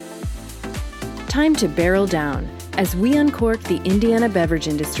time to barrel down as we uncork the Indiana beverage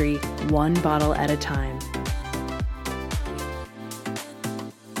industry one bottle at a time.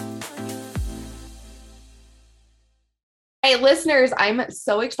 Hey, listeners, I'm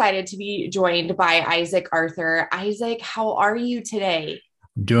so excited to be joined by Isaac Arthur. Isaac, how are you today?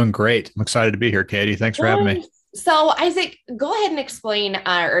 I'm doing great. I'm excited to be here, Katie. Thanks for having me. So, Isaac, go ahead and explain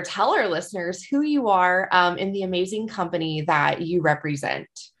or tell our listeners who you are in the amazing company that you represent.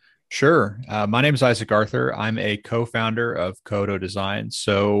 Sure. My name is Isaac Arthur. I'm a co-founder of Kodo Design.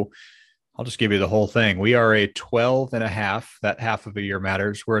 So I'll just give you the whole thing. We are a 12 and a half, that half of a year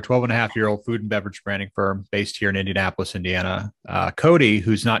matters. We're a 12 and a half year old food and beverage branding firm based here in Indianapolis, Indiana. Cody,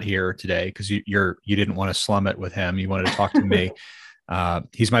 who's not here today because you didn't want to slum it with him. You wanted to talk to me.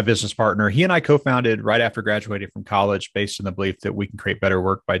 He's my business partner. He and I co-founded right after graduating from college based on the belief that we can create better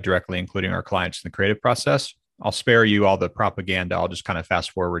work by directly including our clients in the creative process. I'll spare you all the propaganda. I'll just kind of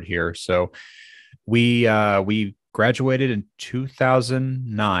fast forward here. So we graduated in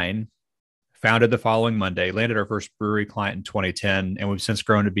 2009, founded the following Monday, landed our first brewery client in 2010, and we've since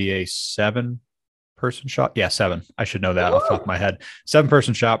grown to be a 7-person shop. Yeah, 7. I should know that off the top of my head.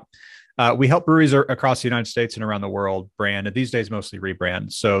 7-person shop. We help breweries across the United States and around the world brand, and these days mostly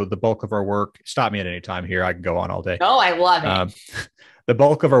rebrand. So the bulk of our work, stop me at any time here. I can go on all day. Oh, I love it. The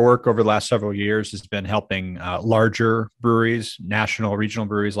bulk of our work over the last several years has been helping larger breweries, national, regional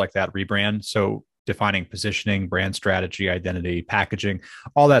breweries like that rebrand. So defining positioning, brand strategy, identity, packaging,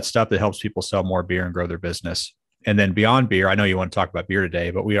 all that stuff that helps people sell more beer and grow their business. And then beyond beer, I know you want to talk about beer today,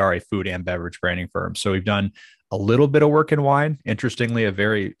 but we are a food and beverage branding firm. So we've done a little bit of work in wine. Interestingly, a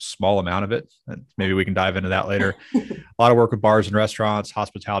very small amount of it. Maybe we can dive into that later. A lot of work with bars and restaurants,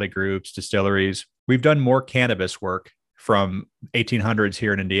 hospitality groups, distilleries. We've done more cannabis work from 1800s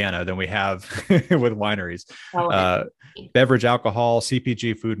here in Indiana than we have with wineries. Beverage, alcohol,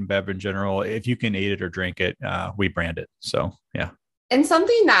 CPG, food and beverage in general. If you can eat it or drink it, we brand it. So, yeah. And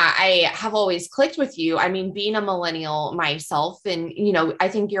something that I have always clicked with you, I mean, being a millennial myself, and, I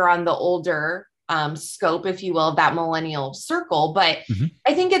think you're on the older scope, if you will, of that millennial circle. But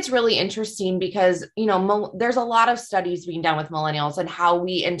I think it's really interesting because, there's a lot of studies being done with millennials and how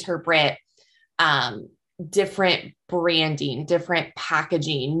we interpret different branding, different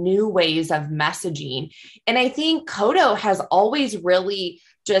packaging, new ways of messaging. And I think Kodo has always really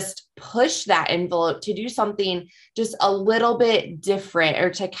just pushed that envelope to do something just a little bit different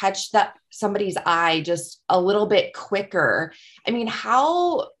or to catch somebody's eye just a little bit quicker. I mean,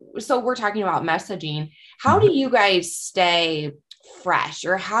 so we're talking about messaging. How do you guys stay fresh,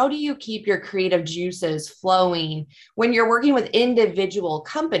 or how do you keep your creative juices flowing when you're working with individual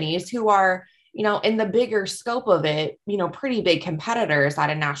companies who are, in the bigger scope of it, pretty big competitors at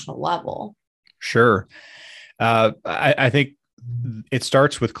a national level? Sure. I think it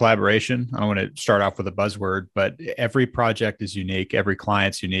starts with collaboration. I don't want to start off with a buzzword, but every project is unique. Every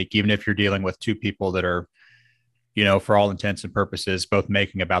client's unique, even if you're dealing with two people that are, for all intents and purposes, both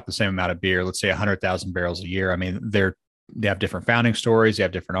making about the same amount of beer, let's say 100,000 barrels a year. I mean, they have different founding stories. They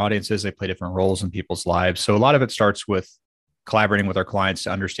have different audiences. They play different roles in people's lives. So a lot of it starts with collaborating with our clients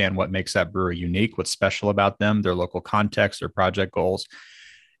to understand what makes that brewery unique, what's special about them, their local context, their project goals.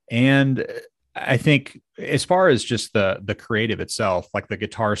 And I think as far as just the creative itself, like the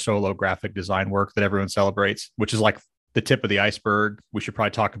guitar solo graphic design work that everyone celebrates, which is like the tip of the iceberg. We should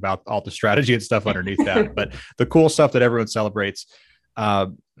probably talk about all the strategy and stuff underneath that. But the cool stuff that everyone celebrates,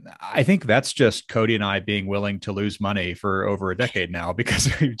 I think that's just Cody and I being willing to lose money for over a decade now, because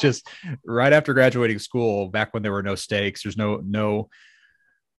we just right after graduating school, back when there were no stakes, there's no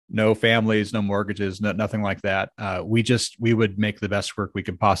families, no mortgages, nothing like that. We would make the best work we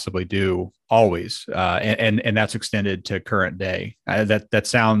could possibly do always. And that's extended to current day. That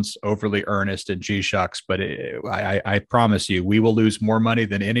sounds overly earnest and G shucks, but I promise you, we will lose more money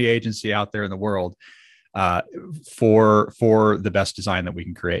than any agency out there in the world for the best design that we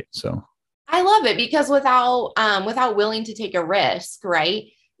can create. So I love it because without willing to take a risk, right,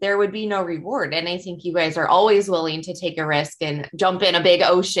 there would be no reward. And I think you guys are always willing to take a risk and jump in a big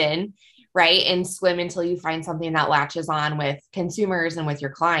ocean, right, and swim until you find something that latches on with consumers and with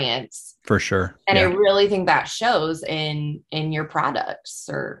your clients. For sure. And I really think that shows in your products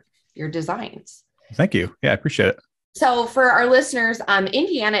or your designs. Thank you. Yeah, I appreciate it. So for our listeners,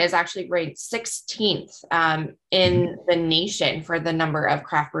 Indiana is actually ranked 16th in the nation for the number of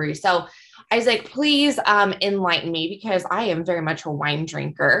craft breweries. So Isaac, please enlighten me, because I am very much a wine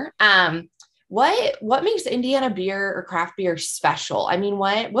drinker. What makes Indiana beer or craft beer special? I mean,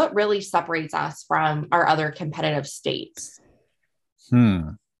 what really separates us from our other competitive states?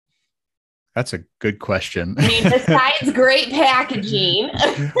 That's a good question. I mean, besides great packaging.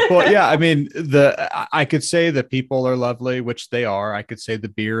 Well, yeah, I mean, I could say the people are lovely, which they are. I could say the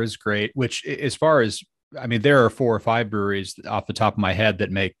beer is great, which as far as, I mean, there are 4 or 5 breweries off the top of my head that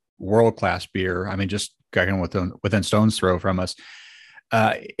make world-class beer. I mean, just kind of within stone's throw from us.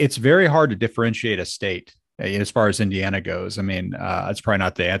 It's very hard to differentiate a state as far as Indiana goes. I mean, that's probably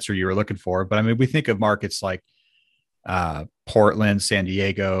not the answer you were looking for, but I mean, we think of markets like Portland, San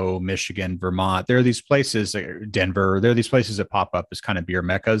Diego, Michigan, Vermont. There are these places, Denver. There are these places that pop up as kind of beer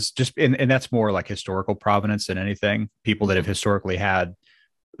meccas. Just and that's more like historical provenance than anything. People that have historically had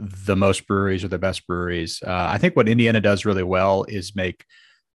the most breweries or the best breweries. I think what Indiana does really well is make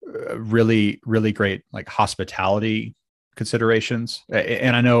really, really great like hospitality considerations.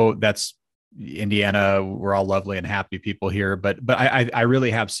 And I know that's Indiana, we're all lovely and happy people here, but I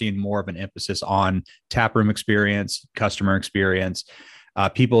really have seen more of an emphasis on taproom experience, customer experience,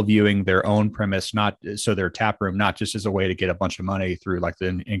 people viewing their own premise, not so their taproom, not just as a way to get a bunch of money through like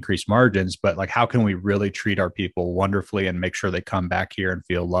the increased margins, but like how can we really treat our people wonderfully and make sure they come back here and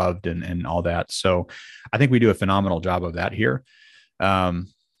feel loved and all that. So I think we do a phenomenal job of that here.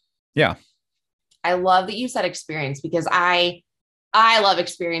 Yeah. I love that you said experience because I love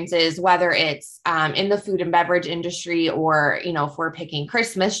experiences, whether it's in the food and beverage industry or, you know, if we're picking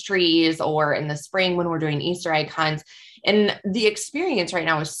Christmas trees or in the spring when we're doing Easter egg hunts. And the experience right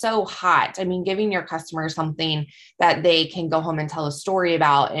now is so hot. I mean, giving your customers something that they can go home and tell a story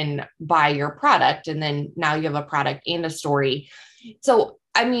about and buy your product. And then now you have a product and a story. So,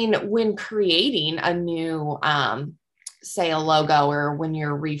 I mean, when creating a new, say a logo or when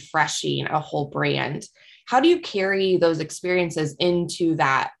you're refreshing a whole brand, how do you carry those experiences into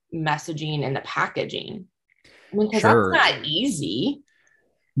that messaging and the packaging? I mean, because Sure. that's not easy.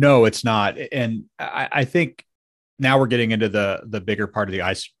 No, it's not. And I think now we're getting into the bigger part of the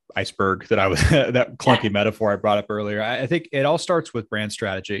iceberg that I was that clunky metaphor I brought up earlier. I think it all starts with brand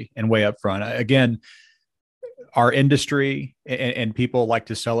strategy and way up front. Again, our industry and people like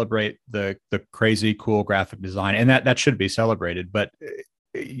to celebrate the crazy cool graphic design, and that should be celebrated. But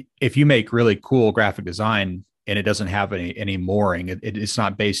if you make really cool graphic design and it doesn't have any mooring, it's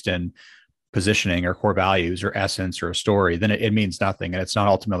not based in positioning or core values or essence or a story, then it means nothing, and it's not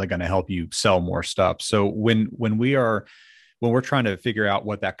ultimately going to help you sell more stuff. So when we're trying to figure out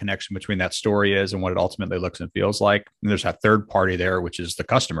what that connection between that story is and what it ultimately looks and feels like, and there's that third party there, which is the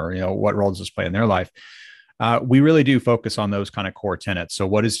customer. You know, what role does this play in their life? We really do focus on those kind of core tenets. So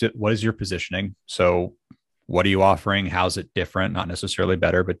what is your positioning? So what are you offering? How's it different? Not necessarily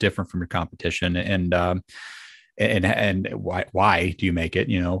better, but different from your competition. And why do you make it?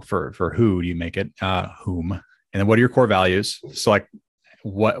 You know, for who do you make it? Whom? And then what are your core values? So like,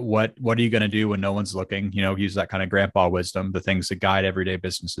 what are you going to do when no one's looking? You know, use that kind of grandpa wisdom, the things that guide everyday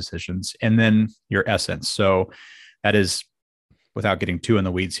business decisions, and then your essence. So that is, without getting too in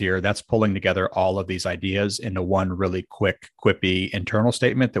the weeds here, that's pulling together all of these ideas into one really quick, quippy internal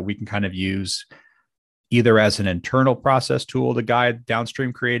statement that we can kind of use either as an internal process tool to guide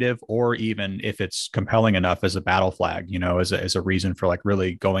downstream creative, or even if it's compelling enough as a battle flag, you know, as a reason for like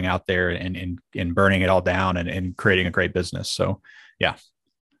really going out there and burning it all down and creating a great business. So, yeah.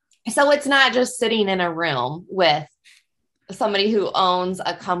 So it's not just sitting in a room with somebody who owns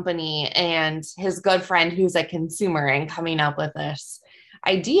a company and his good friend who's a consumer and coming up with this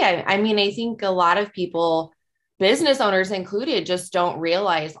idea. I mean, I think a lot of people, business owners included, just don't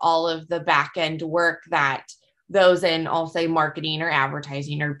realize all of the back end work that those in, I'll say, marketing or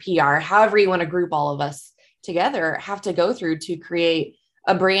advertising or PR, however you want to group all of us together, have to go through to create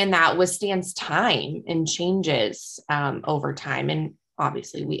a brand that withstands time and changes over time. And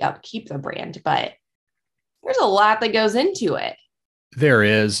obviously we upkeep the brand, but there's a lot that goes into it. There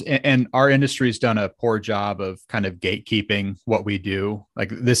is. And our industry's done a poor job of kind of gatekeeping what we do. Like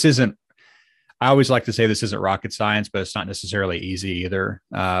this isn't, I always like to say this isn't rocket science, but it's not necessarily easy either.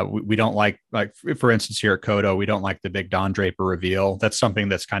 We don't like for instance, here at Codo, we don't like the big Don Draper reveal. That's something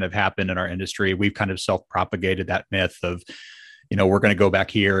that's kind of happened in our industry. We've kind of self-propagated that myth of, you know, we're going to go back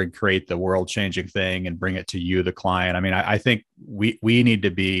here and create the world changing thing and bring it to you, the client. I mean, I think we need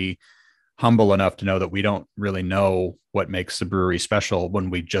to be humble enough to know that we don't really know what makes the brewery special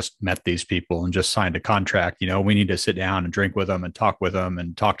when we just met these people and just signed a contract. You know, we need to sit down and drink with them and talk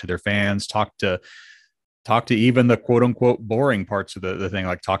to their fans, talk to even the quote unquote boring parts of the thing,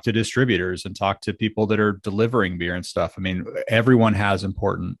 like talk to distributors and talk to people that are delivering beer and stuff. I mean, everyone has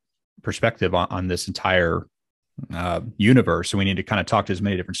important perspective on this entire universe. So we need to kind of talk to as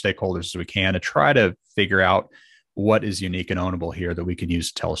many different stakeholders as we can to try to figure out what is unique and ownable here that we can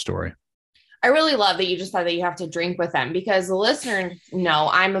use to tell a story. I really love that you just said that you have to drink with them, because the listeners know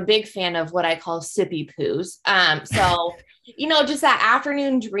I'm a big fan of what I call sippy poos. So, just that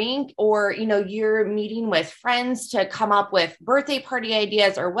afternoon drink, or, you're meeting with friends to come up with birthday party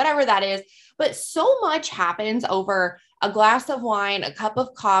ideas or whatever that is. But so much happens over a glass of wine, a cup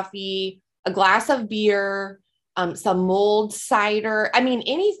of coffee, a glass of beer, some mulled cider. I mean,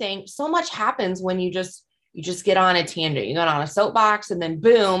 anything. So much happens when you just get on a tangent, you get on a soapbox, and then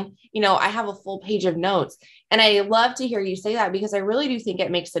boom, I have a full page of notes. And I love to hear you say that, because I really do think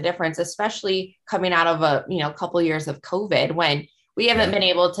it makes a difference, especially coming out of a couple of years of COVID, when we haven't been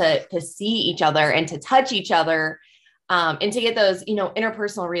able to see each other and to touch each other, and to get those,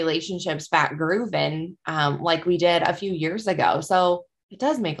 interpersonal relationships back grooving, like we did a few years ago. So it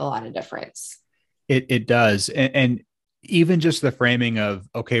does make a lot of difference. It does. And even just the framing of,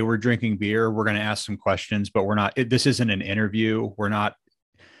 okay, we're drinking beer, we're going to ask some questions, but we're not, this isn't an interview. We're not,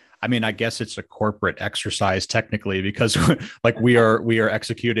 I mean, I guess it's a corporate exercise technically, because like we are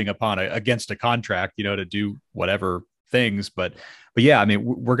executing against a contract, to do whatever things. But yeah, I mean,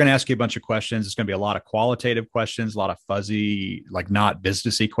 we're going to ask you a bunch of questions. It's going to be a lot of qualitative questions, a lot of fuzzy, like not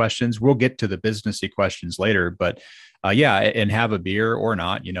businessy questions. We'll get to the businessy questions later, but yeah, and have a beer or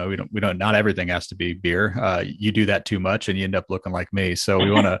not. We don't. Not everything has to be beer. You do that too much, and you end up looking like me. So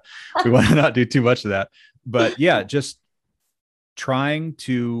we want to not do too much of that. But yeah, just trying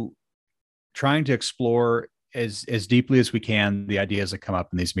to explore as deeply as we can the ideas that come up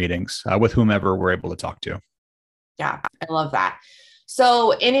in these meetings with whomever we're able to talk to. Yeah, I love that.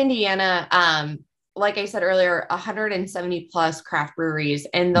 So in Indiana, like I said earlier, 170 plus craft breweries,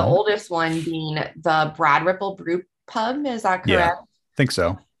 and the oldest one being the Broad Ripple Brew Pub. Is that correct? Yeah, I think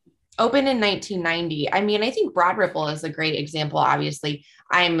so. Opened in 1990. I mean, I think Broad Ripple is a great example. Obviously,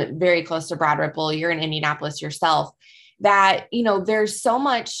 I'm very close to Broad Ripple. You're in Indianapolis yourself. That, there's so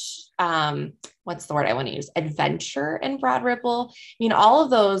much, what's the word I want to use? Adventure in Broad Ripple. I mean, all of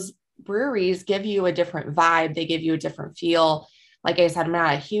those breweries give you a different vibe. They give you a different feel. Like I said, I'm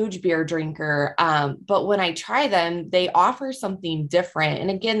not a huge beer drinker, but when I try them, they offer something different. And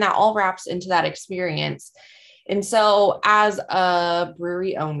again, that all wraps into that experience. And so as a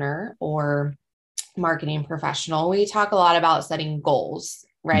brewery owner or marketing professional, we talk a lot about setting goals,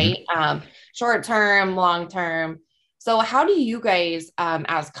 right? Short term, long term. So how do you guys,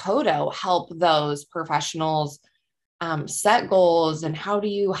 as Codo, help those professionals set goals, and how do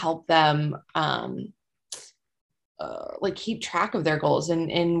you help them keep track of their goals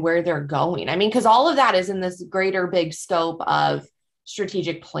and where they're going? I mean, because all of that is in this greater big scope of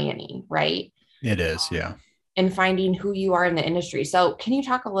strategic planning, right? It is, yeah. And finding who you are in the industry. So can you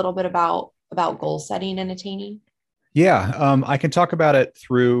talk a little bit about goal setting and attaining? Yeah, I can talk about it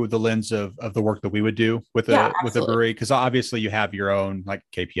through the lens of the work that we would do with a brewery, because obviously you have your own like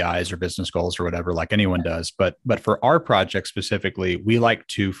KPIs or business goals or whatever, like anyone does. But for our project specifically, we like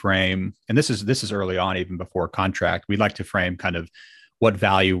to frame, and this is early on, even before contract, we like to frame kind of what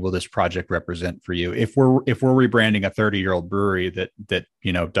value will this project represent for you. If we're rebranding a 30-year-old brewery that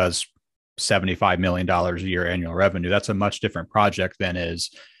does $75 million a year annual revenue, that's a much different project than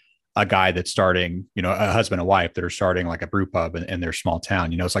is a guy that's starting, a husband and wife that are starting like a brew pub in their small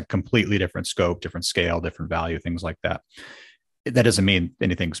town. It's like completely different scope, different scale, different value, things like that. That doesn't mean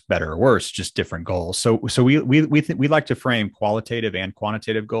anything's better or worse, just different goals. So we like to frame qualitative and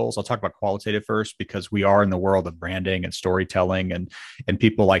quantitative goals. I'll talk about qualitative first, because we are in the world of branding and storytelling, and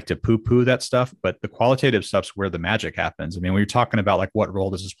people like to poo-poo that stuff. But the qualitative stuff's where the magic happens. I mean, when you're talking about like what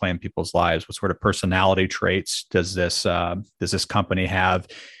role does this play in people's lives? What sort of personality traits does this company have?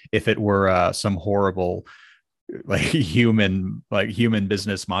 If it were some horrible human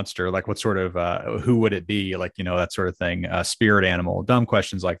business monster, like what sort of who would it be, like that sort of thing, spirit animal, dumb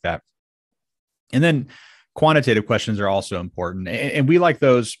questions like that. And then quantitative questions are also important, and we like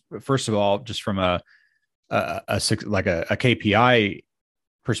those, first of all, just from a KPI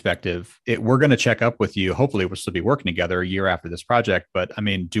perspective. We're going to check up with you, hopefully we'll still be working together a year after this project, but I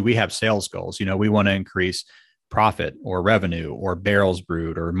mean, do we have sales goals? We want to increase profit or revenue or barrels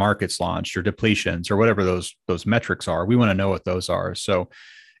brewed or markets launched or depletions or whatever those metrics are. We want to know what those are. So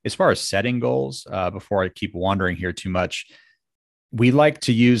as far as setting goals, before I keep wandering here too much, we like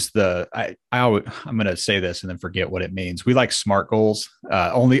to use I'm going to say this and then forget what it means. We like SMART goals,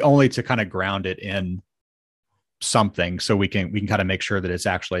 only to kind of ground it in something, so we can kind of make sure that it's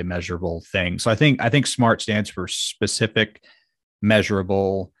actually a measurable thing. So I think SMART stands for specific,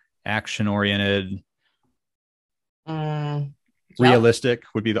 measurable, action oriented. Realistic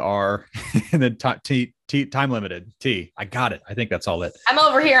would be the R, and then time limited T. I got it. I think that's all it. I'm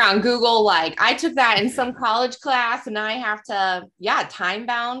over here on Google. Like I took that in some college class, and I have to, time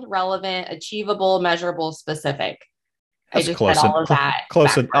bound, relevant, achievable, measurable, specific. That's I just close said all of that.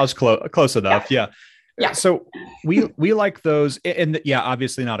 I was close enough. Yeah. Yeah. So we like those, and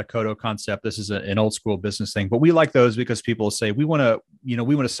obviously not a Kodo concept. This is an old school business thing, but we like those because people say we want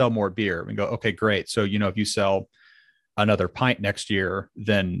to sell more beer. We go, okay, great. So if you sell another pint next year,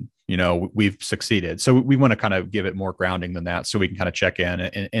 then we've succeeded. So we want to kind of give it more grounding than that, so we can kind of check in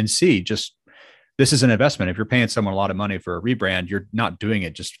and see, just, this is an investment. If you're paying someone a lot of money for a rebrand, you're not doing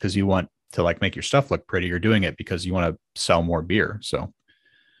it just because you want to like make your stuff look pretty. You're doing it because you want to sell more beer. So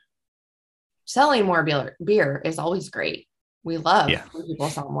selling more beer is always great. We love when people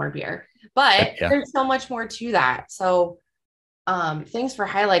sell more beer, but there's so much more to that. So thanks for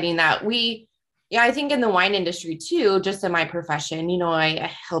highlighting that. I think in the wine industry too, just in my profession,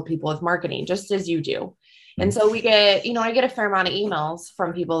 I help people with marketing just as you do. And so we get, I get a fair amount of emails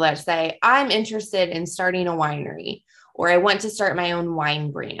from people that say, I'm interested in starting a winery, or I want to start my own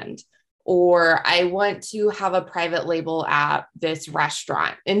wine brand, or I want to have a private label at this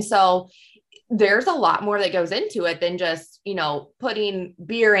restaurant. And so there's a lot more that goes into it than just, putting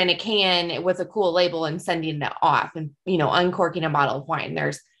beer in a can with a cool label and sending it off and, uncorking a bottle of wine.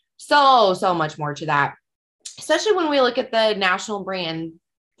 There's so much more to that, especially when we look at the national brand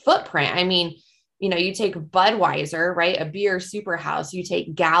footprint. I mean, you take Budweiser, right? A beer super house. You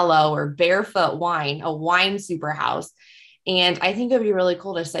take Gallo or Barefoot Wine, a wine super house. And I think it'd be really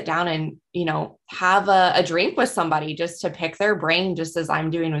cool to sit down and, have a drink with somebody just to pick their brain, just as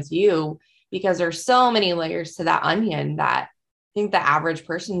I'm doing with you, because there's so many layers to that onion that I think the average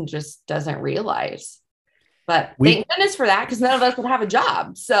person just doesn't realize. But thank goodness for that, because none of us would have a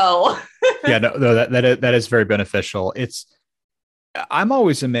job. So that is very beneficial. I'm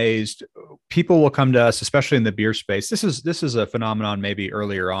always amazed. People will come to us, especially in the beer space. This is a phenomenon maybe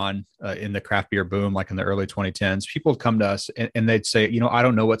earlier on in the craft beer boom, like in the early 2010s. People would come to us and they'd say, I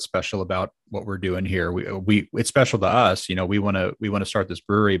don't know what's special about what we're doing here. It's special to us. We want to start this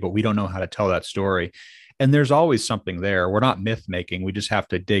brewery, but we don't know how to tell that story. And there's always something there. We're not myth making. We just have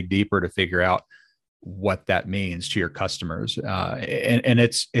to dig deeper to figure out what that means to your customers. And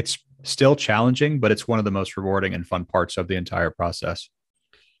it's still challenging, but it's one of the most rewarding and fun parts of the entire process.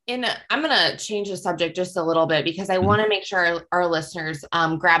 And I'm going to change the subject just a little bit, because I want to make sure our listeners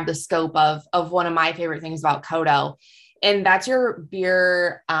grab the scope of one of my favorite things about Kodo. And that's your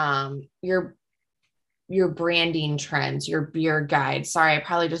beer, your branding trends, your beer guide. Sorry, I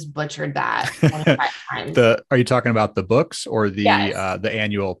probably just butchered that 25 times. Are you talking about the books or the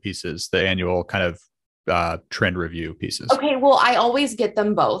annual pieces, the annual kind of trend review pieces? Okay, well, I always get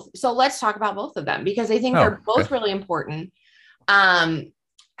them both. So let's talk about both of them, because I think they're both really important.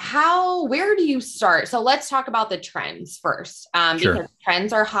 Where do you start? So let's talk about the trends first, because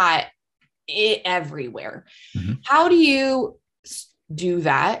trends are hot everywhere. Mm-hmm. How do you do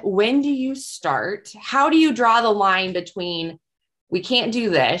that? When do you start? How do you draw the line between we can't do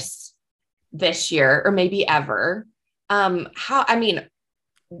this year or maybe ever?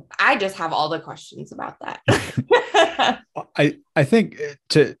 I just have all the questions about that. I think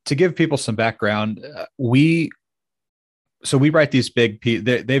to give people some background, we write these big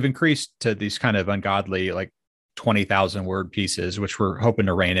they've increased to these kind of ungodly, like 20,000 word pieces, which we're hoping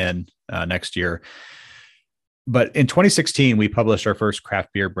to rein in next year. But in 2016, we published our first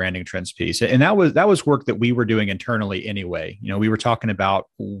craft beer branding trends piece. And that was work that we were doing internally anyway. We were talking about,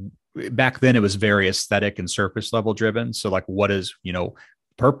 back then it was very aesthetic and surface level driven. So like, what is,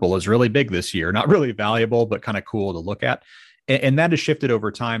 purple is really big this year, not really valuable, but kind of cool to look at. And that has shifted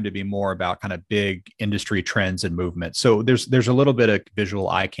over time to be more about kind of big industry trends and movement. So there's a little bit of visual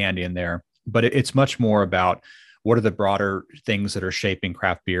eye candy in there, but it's much more about what are the broader things that are shaping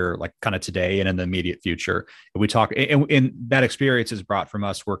craft beer, like kind of today and in the immediate future. We talk, and that experience is brought from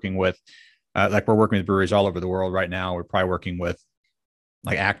us working with, we're working with breweries all over the world right now. We're probably working with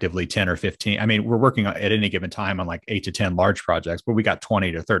like actively 10 or 15. I mean, we're working at any given time on like 8 to 10 large projects, but we got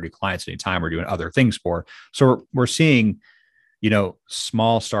 20 to 30 clients at any time we're doing other things for. So we're seeing,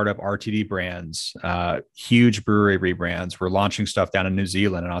 small startup RTD brands, huge brewery rebrands. We're launching stuff down in New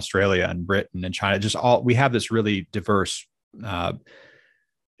Zealand and Australia and Britain and China. We have this really diverse,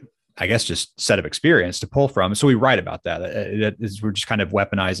 just set of experience to pull from. So we write about that. We're just kind of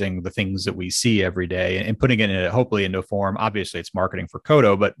weaponizing the things that we see every day and putting it hopefully into a form. Obviously it's marketing for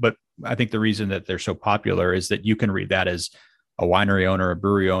Kodo, but I think the reason that they're so popular is that you can read that as a winery owner, a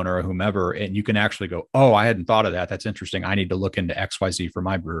brewery owner, or whomever, and you can actually go, oh, I hadn't thought of that. That's interesting. I need to look into XYZ for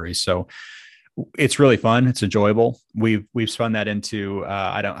my brewery. So It's really fun. It's enjoyable. We've spun that into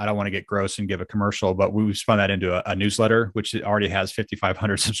I don't want to get gross and give a commercial, but we've spun that into a newsletter, which already has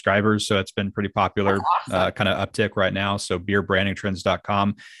 5,500 subscribers. So it's been pretty popular, Awesome. kind of uptick right now. So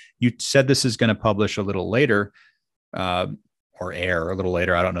beerbrandingtrends.com. You said this is going to publish a little later, uh, or air a little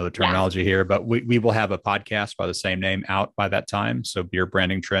later. I don't know the terminology here, but we will have a podcast by the same name out by that time. So Beer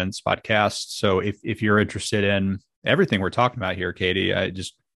Branding Trends podcast. So if you're interested in everything we're talking about here, Katie, I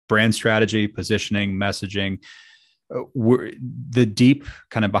just brand strategy, positioning, messaging, the deep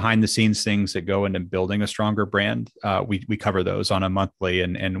kind of behind the scenes things that go into building a stronger brand. We cover those on a monthly,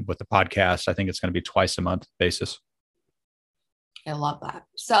 and with the podcast, I think it's going to be twice a month basis. I love that.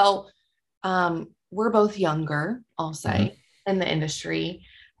 So we're both younger, I'll say, in the industry.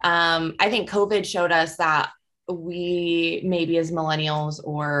 I think COVID showed us that we maybe as millennials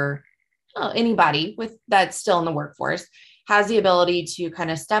or anybody with that's still in the workforce has the ability to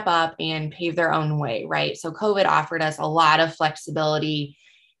kind of step up and pave their own way, right? So COVID offered us a lot of flexibility,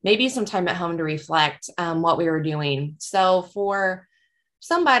 maybe some time at home to reflect what we were doing. So for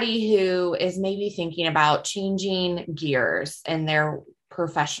somebody who is maybe thinking about changing gears in their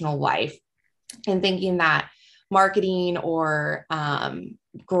professional life and thinking that marketing or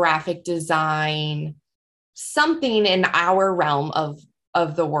graphic design, something in our realm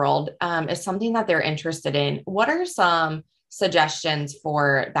of the world is something that they're interested in, what are some suggestions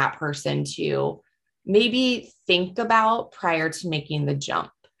for that person to maybe think about prior to making the jump?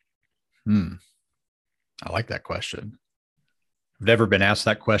 I like that question. I've never been asked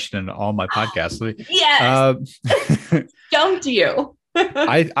that question in all my podcasts. Yes. Don't you?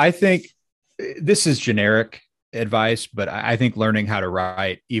 I think this is generic advice, but I think learning how to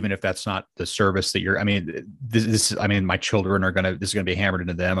write, even if that's not the service that you're, I mean, my children this is going to be hammered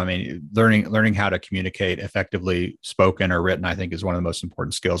into them. I mean, learning how to communicate effectively, spoken or written, I think is one of the most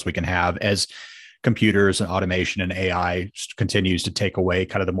important skills we can have as computers and automation and AI continues to take away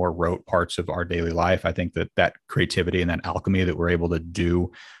kind of the more rote parts of our daily life. I think that creativity and that alchemy that we're able to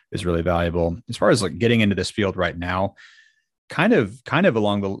do is really valuable. As far as like getting into this field right now, kind of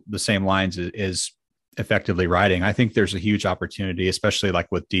along the same lines is effectively writing. I think there's a huge opportunity, especially like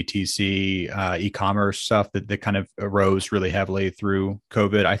with DTC, e-commerce stuff that kind of arose really heavily through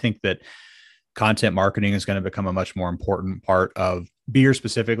COVID. I think that content marketing is going to become a much more important part of beer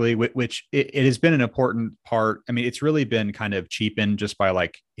specifically, which it has been an important part. I mean, it's really been kind of cheapened just by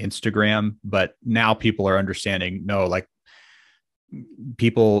like Instagram, but now people are understanding, no, like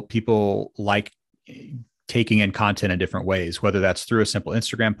people like taking in content in different ways, whether that's through a simple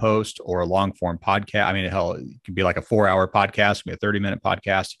Instagram post or a long form podcast. I mean, hell, it can be like a 4-hour podcast, it can be a 30-minute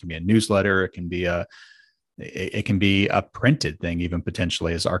podcast. It can be a newsletter. It can be a printed thing, even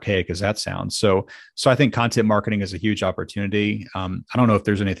potentially, as archaic as that sounds. So I think content marketing is a huge opportunity. I don't know if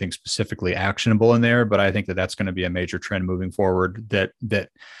there's anything specifically actionable in there, but I think that's going to be a major trend moving forward that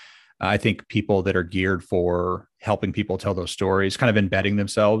I think people that are geared for helping people tell those stories, kind of embedding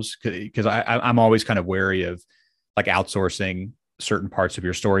themselves, because I'm always kind of wary of like outsourcing certain parts of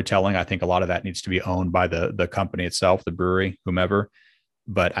your storytelling. I think a lot of that needs to be owned by the company itself, the brewery, whomever.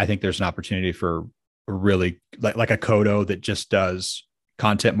 But I think there's an opportunity for really like a Kodo that just does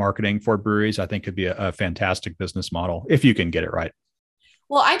content marketing for breweries. I think could be a fantastic business model if you can get it right.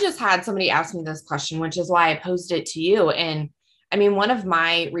 Well, I just had somebody ask me this question, which is why I posed it to you. And I mean, one of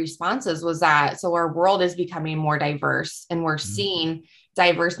my responses was that, so our world is becoming more diverse and we're seeing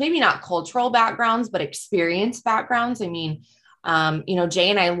diverse, maybe not cultural backgrounds, but experience backgrounds. I mean, Jay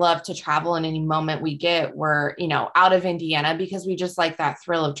and I love to travel, and any moment we get, we're, out of Indiana because we just like that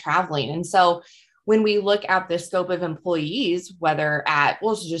thrill of traveling. And so when we look at the scope of employees, whether at,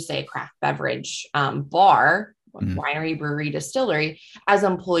 we'll just say a craft beverage bar, winery, brewery, distillery, as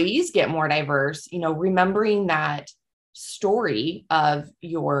employees get more diverse, remembering that story of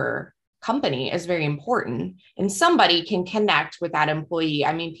your company is very important, and somebody can connect with that employee.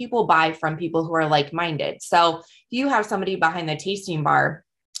 I mean, people buy from people who are like-minded. So if you have somebody behind the tasting bar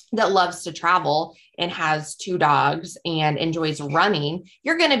that loves to travel and has 2 dogs and enjoys running,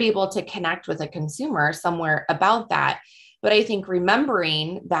 you're going to be able to connect with a consumer somewhere about that. But I think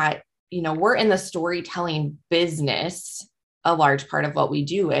remembering that, we're in the storytelling business, a large part of what we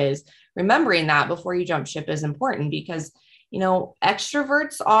do is remembering that before you jump ship is important, because,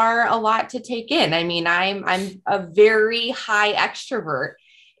 extroverts are a lot to take in. I mean, I'm a very high extrovert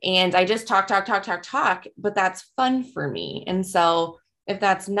and I just talk, but that's fun for me. And so if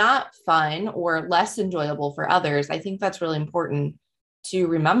that's not fun or less enjoyable for others, I think that's really important to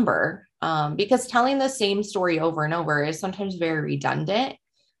remember, because telling the same story over and over is sometimes very redundant.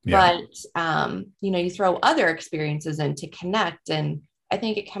 Yeah. But, you throw other experiences in to connect, and I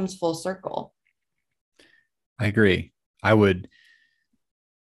think it comes full circle. I agree. I would,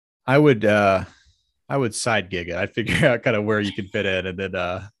 I would, I would side gig it. I'd figure out kind of where you can fit in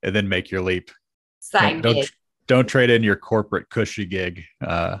and then make your leap. Don't, Side don't, gig. don't trade in your corporate cushy gig,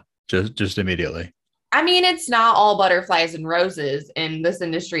 just immediately. I mean, it's not all butterflies and roses in this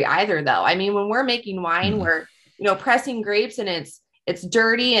industry either, though. I mean, when we're making wine, Mm. we're, pressing grapes and it's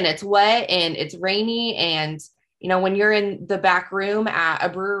dirty and it's wet and it's rainy. And, when you're in the back room at a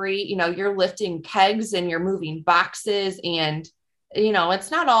brewery, you're lifting kegs and you're moving boxes and,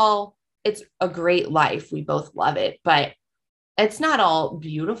 it's not all, it's a great life. We both love it, but it's not all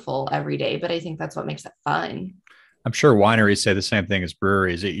beautiful every day. But I think that's what makes it fun. I'm sure wineries say the same thing as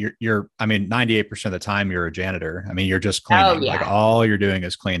breweries. I mean, 98% of the time you're a janitor. I mean, you're just Oh, cleaning. Like yeah. all you're doing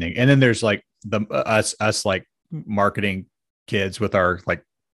is cleaning. And then there's like us like marketing kids with our like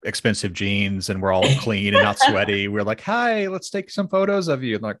expensive jeans and we're all clean and not sweaty. We're like, hi, let's take some photos of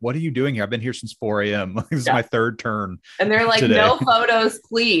you. And like, what are you doing here? I've been here since 4 a.m. This is Yeah. my third turn And they're like, today. no photos,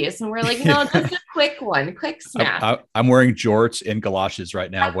 please. And we're like, no, just a quick one, quick snap. I'm wearing jorts and galoshes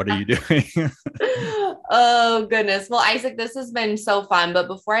right now. What are you doing? Oh goodness. Well, Isaac, this has been so fun. But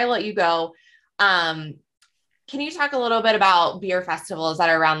before I let you go, um, can you talk a little bit about beer festivals that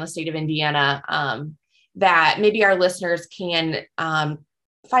are around the state of Indiana, that maybe our listeners can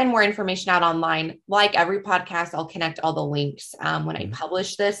find more information out online? Like every podcast, I'll connect all the links when I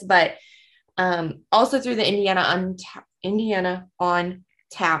publish this, but also through the Indiana on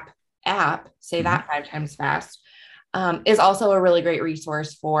Tap app, say that 5 times fast, is also a really great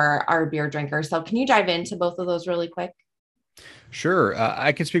resource for our beer drinkers. So can you dive into both of those really quick? Sure.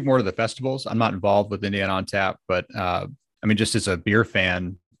 I can speak more to the festivals. I'm not involved with Indiana on Tap, but I mean, just as a beer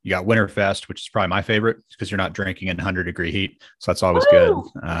fan, you got Winterfest, which is probably my favorite because you're not drinking in 100-degree heat. So that's always good.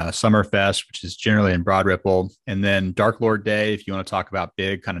 Summerfest, which is generally in Broad Ripple. And then Dark Lord Day, if you want to talk about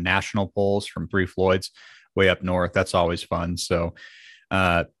big kind of national polls from Three Floyds way up north, that's always fun. So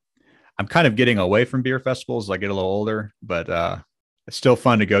I'm kind of getting away from beer festivals as I get a little older, but it's still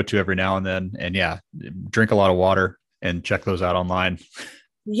fun to go to every now and then. And yeah, drink a lot of water and check those out online.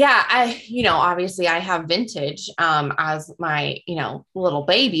 Yeah, obviously I have vintage as my, little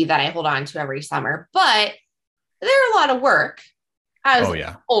baby that I hold on to every summer, but they're a lot of work as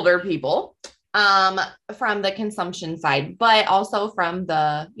older people from the consumption side, but also from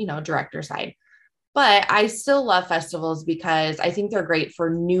the, director side. But I still love festivals because I think they're great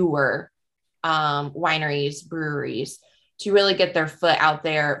for newer wineries, breweries to really get their foot out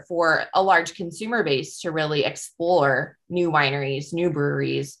there, for a large consumer base to really explore new wineries, new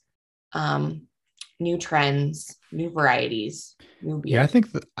breweries, new trends, new varieties, new beer. Yeah,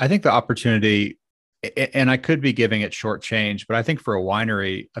 I think the opportunity, and I could be giving it short change, but I think for a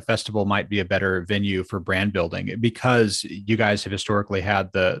winery, a festival might be a better venue for brand building because you guys have historically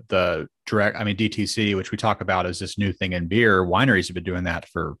had the direct, I mean, DTC, which we talk about as this new thing in beer. Wineries have been doing that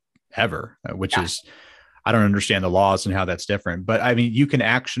forever, which is, I don't understand the laws and how that's different, but I mean, you can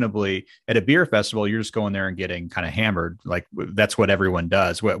actionably at a beer festival, you're just going there and getting kind of hammered. Like that's what everyone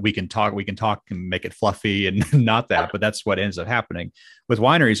does. We can talk and make it fluffy and not that, but that's what ends up happening with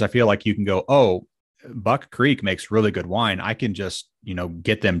wineries. I feel like you can go, oh, Buck Creek makes really good wine. I can just,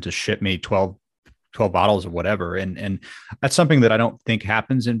 get them to ship me 12 bottles of whatever. And that's something that I don't think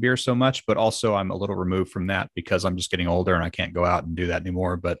happens in beer so much, but also I'm a little removed from that because I'm just getting older and I can't go out and do that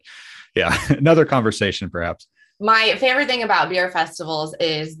anymore. But yeah, another conversation perhaps. My favorite thing about beer festivals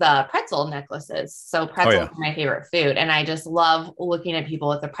is the pretzel necklaces. So pretzels are my favorite food. And I just love looking at people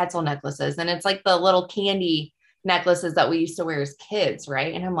with the pretzel necklaces. And it's like the little candy necklaces that we used to wear as kids,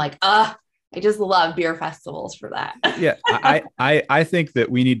 right? And I'm like, I just love beer festivals for that. Yeah, I think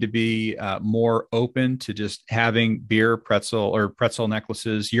that we need to be more open to just having beer pretzel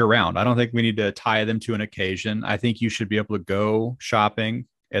necklaces year round. I don't think we need to tie them to an occasion. I think you should be able to go shopping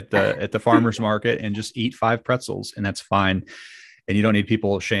at the farmer's market and just eat 5 pretzels, and that's fine. And you don't need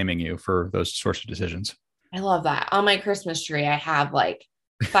people shaming you for those sorts of decisions. I love that. On my Christmas tree, I have like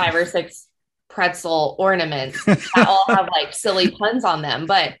 5 or 6 pretzel ornaments that all have like silly puns on them,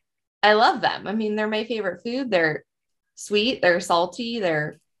 but I love them. I mean, they're my favorite food. They're sweet, they're salty,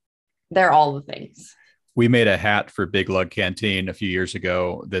 they're all the things. We made a hat for Big Lug Canteen a few years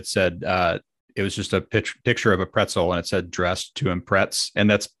ago that said, it was just a picture of a pretzel and it said dressed to impress. And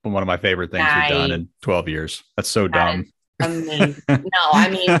that's one of my favorite things we've done in 12 years. That's so dumb. Amazing. No, I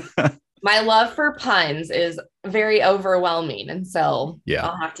mean, my love for puns is very overwhelming. And so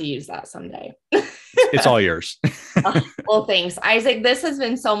I'll have to use that someday. It's all yours. Well, thanks, Isaac. This has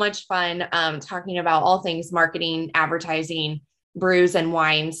been so much fun talking about all things marketing, advertising, brews, and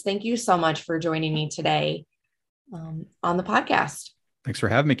wines. Thank you so much for joining me today on the podcast. Thanks for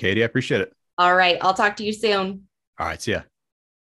having me, Katie. I appreciate it. All right. I'll talk to you soon. All right. See ya.